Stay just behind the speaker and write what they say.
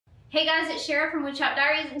Hey guys, it's Shara from Woodshop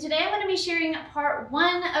Diaries, and today I'm going to be sharing part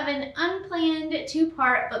 1 of an unplanned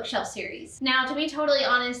 2-part bookshelf series. Now, to be totally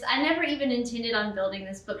honest, I never even intended on building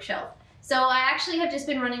this bookshelf. So I actually have just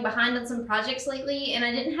been running behind on some projects lately, and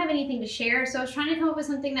I didn't have anything to share, so I was trying to come up with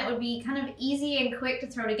something that would be kind of easy and quick to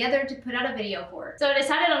throw together to put out a video for. So I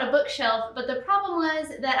decided on a bookshelf, but the problem was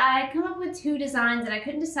that I had come up with 2 designs and I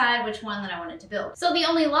couldn't decide which one that I wanted to build. So the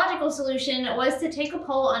only logical solution was to take a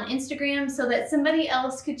poll on Instagram so that somebody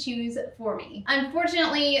else could choose for me.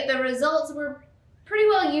 Unfortunately, the results were pretty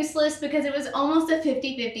well useless because it was almost a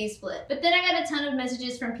 50-50 split. But then I got a ton of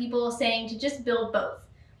messages from people saying to just build both,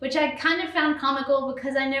 which I kind of found comical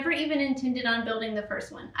because I never even intended on building the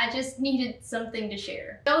first one. I just needed something to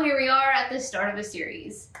share. So here we are at the start of a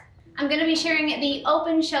series. I'm going to be sharing the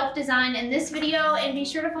open shelf design in this video, and be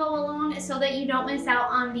sure to follow along so that you don't miss out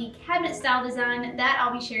on the cabinet style design that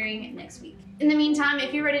I'll be sharing next week. In the meantime,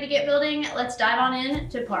 if you're ready to get building, let's dive on in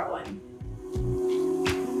to part 1.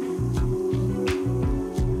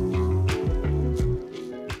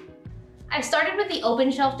 I started with the open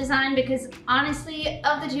shelf design because honestly,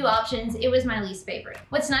 of the 2 options, it was my least favorite.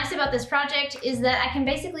 What's nice about this project is that I can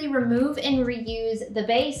basically remove and reuse the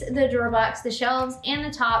base, the drawer box, the shelves, and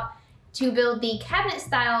the top to build the cabinet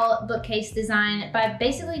style bookcase design by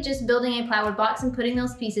basically just building a plywood box and putting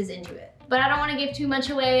those pieces into it. But I don't want to give too much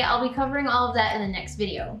away. I'll be covering all of that in the next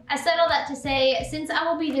video. I said all that to say, since I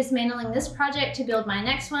will be dismantling this project to build my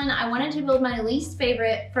next one, I wanted to build my least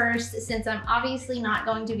favorite first, since I'm obviously not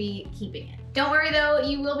going to be keeping it. Don't worry though,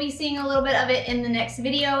 you will be seeing a little bit of it in the next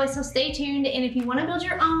video, so stay tuned. And if you want to build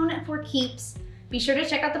your own for keeps, be sure to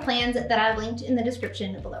check out the plans that I've linked in the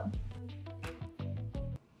description below.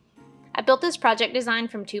 I built this project design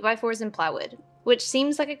from 2x4s and plywood, which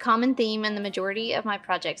seems like a common theme in the majority of my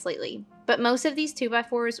projects lately. But most of these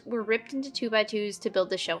 2x4s were ripped into 2x2s to build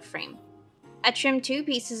the shelf frame. I trimmed 2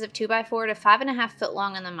 pieces of 2x4 to 5.5 foot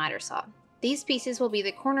long on the miter saw. These pieces will be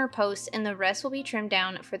the corner posts, and the rest will be trimmed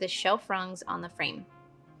down for the shelf rungs on the frame.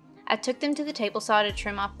 I took them to the table saw to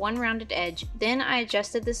trim off one rounded edge, then I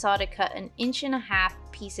adjusted the saw to cut 1.5 inch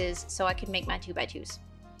pieces so I could make my 2x2s.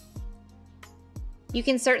 You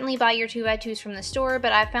can certainly buy your 2x2s from the store,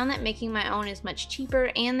 but I found that making my own is much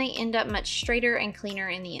cheaper and they end up much straighter and cleaner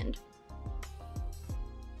in the end.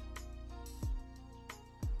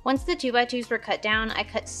 Once the 2x2s were cut down, I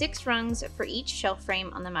cut 6 rungs for each shelf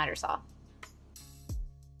frame on the miter saw.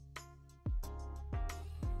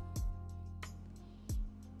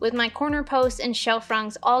 With my corner posts and shelf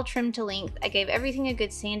rungs all trimmed to length, I gave everything a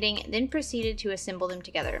good sanding, then proceeded to assemble them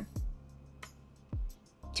together.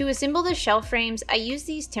 To assemble the shelf frames, I used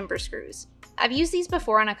these timber screws. I've used these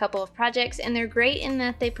before on a couple of projects, and they're great in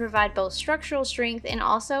that they provide both structural strength and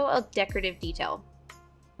also a decorative detail.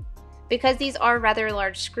 Because these are rather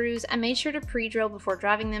large screws, I made sure to pre-drill before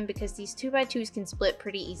driving them because these 2x2s can split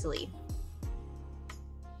pretty easily.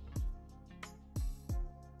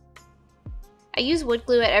 I used wood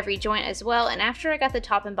glue at every joint as well, and after I got the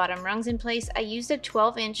top and bottom rungs in place, I used a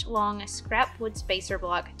 12-inch long scrap wood spacer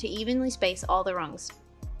block to evenly space all the rungs.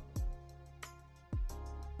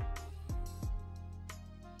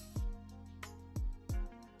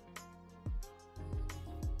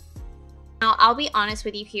 Now, I'll be honest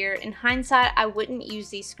with you here, in hindsight, I wouldn't use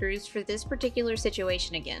these screws for this particular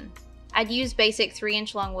situation again. I'd use basic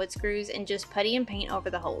 3-inch long wood screws and just putty and paint over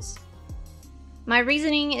the holes. My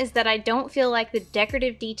reasoning is that I don't feel like the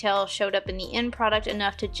decorative detail showed up in the end product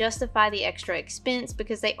enough to justify the extra expense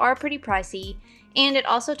because they are pretty pricey, and it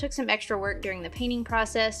also took some extra work during the painting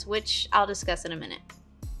process, which I'll discuss in a minute.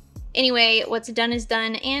 Anyway, what's done is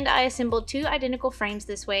done, and I assembled 2 identical frames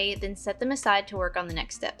this way, then set them aside to work on the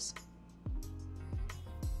next steps.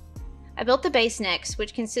 I built the base next,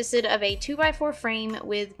 which consisted of a 2x4 frame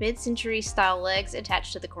with mid-century style legs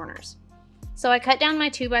attached to the corners. So I cut down my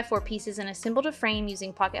 2x4 pieces and assembled a frame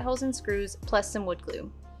using pocket holes and screws, plus some wood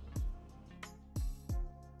glue.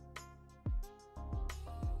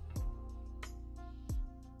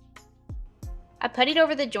 I puttied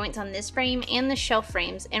over the joints on this frame and the shelf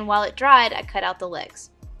frames, and while it dried, I cut out the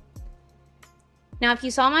legs. Now, if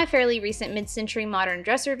you saw my fairly recent mid-century modern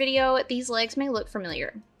dresser video, these legs may look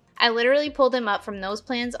familiar. I literally pulled them up from those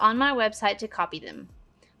plans on my website to copy them.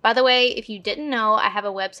 By the way, if you didn't know, I have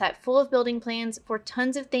a website full of building plans for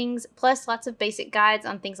tons of things, plus lots of basic guides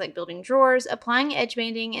on things like building drawers, applying edge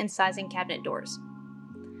banding, and sizing cabinet doors.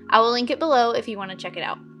 I will link it below if you want to check it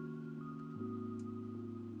out.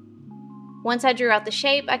 Once I drew out the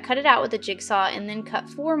shape, I cut it out with a jigsaw and then cut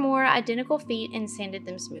 4 more identical feet and sanded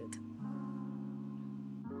them smooth.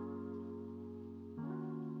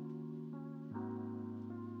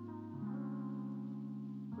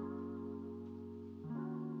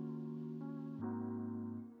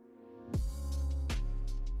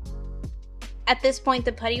 At this point,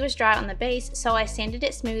 the putty was dry on the base, so I sanded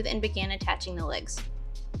it smooth and began attaching the legs.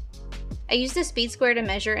 I used a speed square to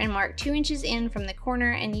measure and mark 2 inches in from the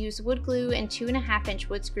corner and used wood glue and 2.5-inch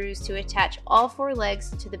wood screws to attach all 4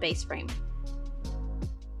 legs to the base frame.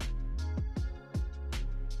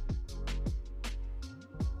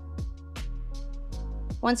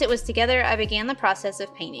 Once it was together, I began the process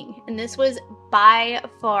of painting, and this was by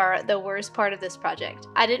far the worst part of this project.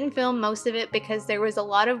 I didn't film most of it because there was a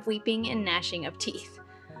lot of weeping and gnashing of teeth.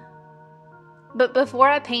 But before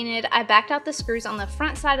I painted, I backed out the screws on the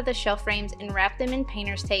front side of the shelf frames and wrapped them in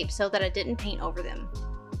painter's tape so that I didn't paint over them.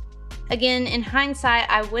 Again, in hindsight,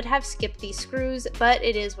 I would have skipped these screws, but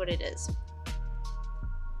it is what it is.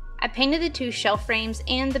 I painted the 2 shelf frames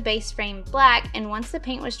and the base frame black, and once the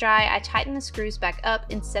paint was dry, I tightened the screws back up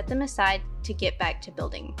and set them aside to get back to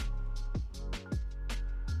building.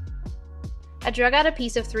 I drug out a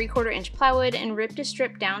piece of 3/4 inch plywood and ripped a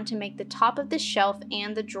strip down to make the top of the shelf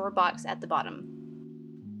and the drawer box at the bottom.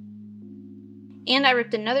 And I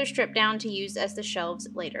ripped another strip down to use as the shelves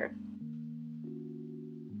later.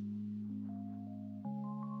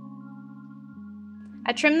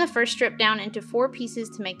 I trimmed the first strip down into 4 pieces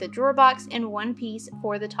to make the drawer box and 1 piece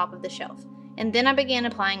for the top of the shelf. And then I began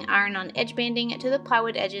applying iron-on edge banding to the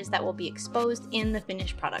plywood edges that will be exposed in the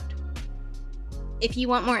finished product. If you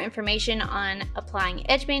want more information on applying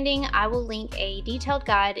edge banding, I will link a detailed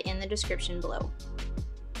guide in the description below.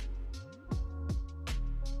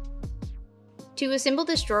 To assemble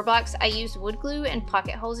this drawer box, I used wood glue and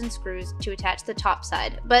pocket holes and screws to attach the top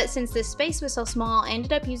side, but since this space was so small, I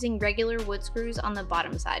ended up using regular wood screws on the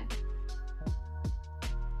bottom side.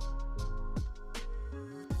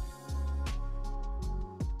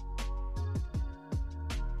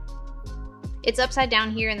 It's upside down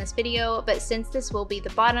here in this video, but since this will be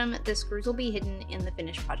the bottom, the screws will be hidden in the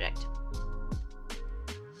finished project.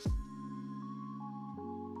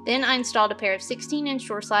 Then I installed a pair of 16-inch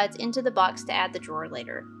drawer slides into the box to add the drawer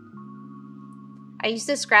later. I used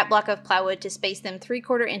a scrap block of plywood to space them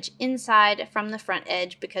 3/4 inch inside from the front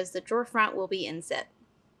edge because the drawer front will be inset.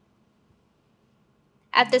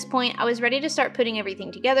 At this point, I was ready to start putting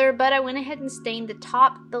everything together, but I went ahead and stained the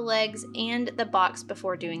top, the legs, and the box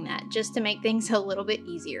before doing that, just to make things a little bit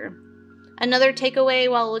easier. Another takeaway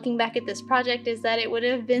while looking back at this project is that it would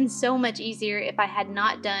have been so much easier if I had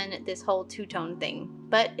not done this whole two-tone thing,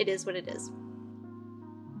 but it is what it is.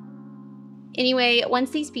 Anyway, once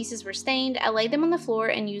these pieces were stained, I laid them on the floor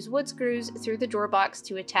and used wood screws through the drawer box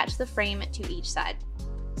to attach the frame to each side.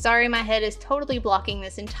 Sorry, my head is totally blocking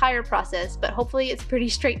this entire process, but hopefully it's pretty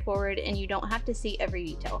straightforward and you don't have to see every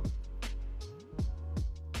detail.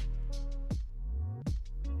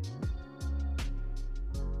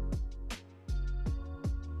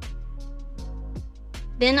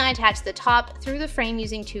 Then I attached the top through the frame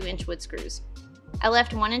using 2-inch wood screws. I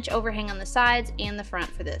left 1-inch overhang on the sides and the front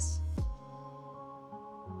for this.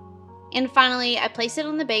 And finally, I placed it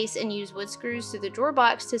on the base and used wood screws through the drawer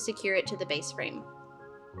box to secure it to the base frame.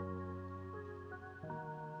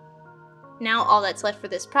 Now all that's left for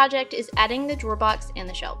this project is adding the drawer box and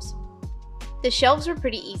the shelves. The shelves were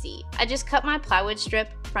pretty easy. I just cut my plywood strip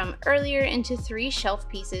from earlier into 3 shelf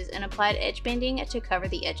pieces and applied edge banding to cover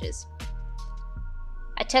the edges.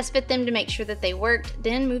 I test fit them to make sure that they worked,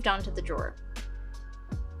 then moved on to the drawer.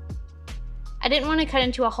 I didn't want to cut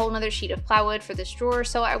into a whole nother sheet of plywood for this drawer,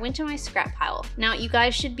 so I went to my scrap pile. Now you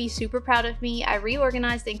guys should be super proud of me. I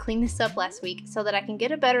reorganized and cleaned this up last week so that I can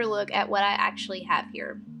get a better look at what I actually have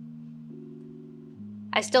here.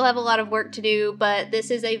 I still have a lot of work to do, but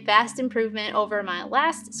this is a vast improvement over my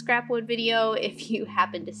last scrap wood video if you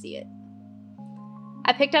happen to see it.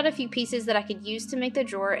 I picked out a few pieces that I could use to make the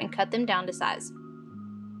drawer and cut them down to size.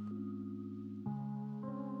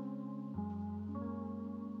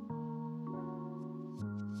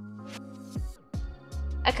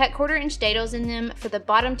 I cut 1/4 inch dados in them for the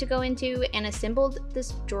bottom to go into and assembled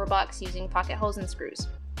this drawer box using pocket holes and screws.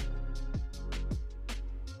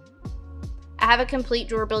 I have a complete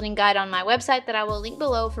drawer building guide on my website that I will link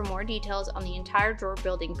below for more details on the entire drawer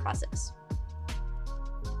building process.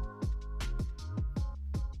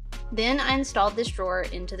 Then I installed this drawer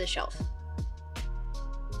into the shelf.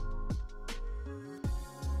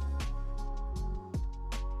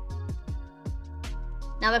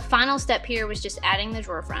 Now the final step here was just adding the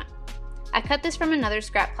drawer front. I cut this from another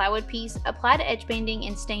scrap plywood piece, applied edge banding,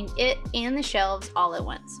 and stained it and the shelves all at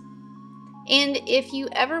once. And if you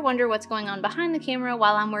ever wonder what's going on behind the camera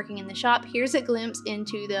while I'm working in the shop, here's a glimpse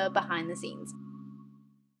into the behind the scenes.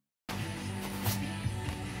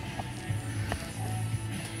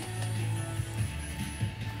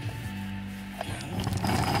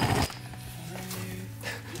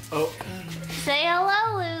 Oh. So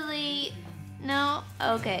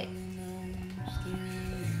Okay.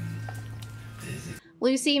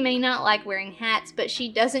 Lucy may not like wearing hats, but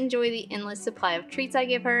she does enjoy the endless supply of treats I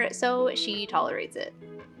give her, so she tolerates it.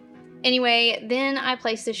 Anyway, then I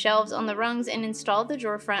placed the shelves on the rungs and installed the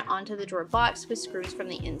drawer front onto the drawer box with screws from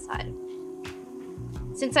the inside.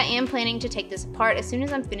 Since I am planning to take this apart as soon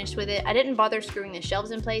as I'm finished with it, I didn't bother screwing the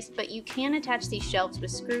shelves in place, but you can attach these shelves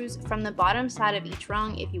with screws from the bottom side of each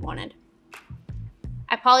rung if you wanted.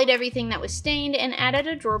 I polyed everything that was stained and added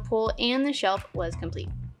a drawer pull, and the shelf was complete.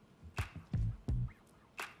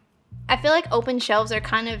 I feel like open shelves are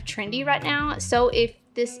kind of trendy right now, so if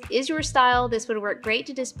this is your style, this would work great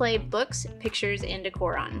to display books, pictures, and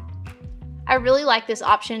decor on. I really like this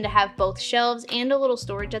option to have both shelves and a little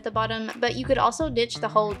storage at the bottom, but you could also ditch the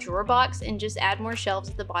whole drawer box and just add more shelves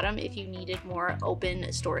at the bottom if you needed more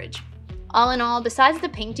open storage. All in all, besides the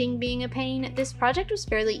painting being a pain, this project was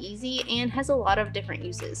fairly easy and has a lot of different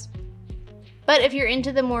uses. But if you're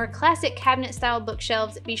into the more classic cabinet style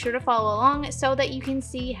bookshelves, be sure to follow along so that you can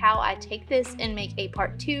see how I take this and make a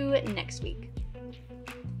part 2 next week.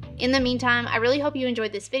 In the meantime, I really hope you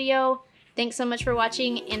enjoyed this video. Thanks so much for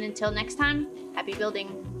watching, and until next time, happy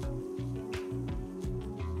building!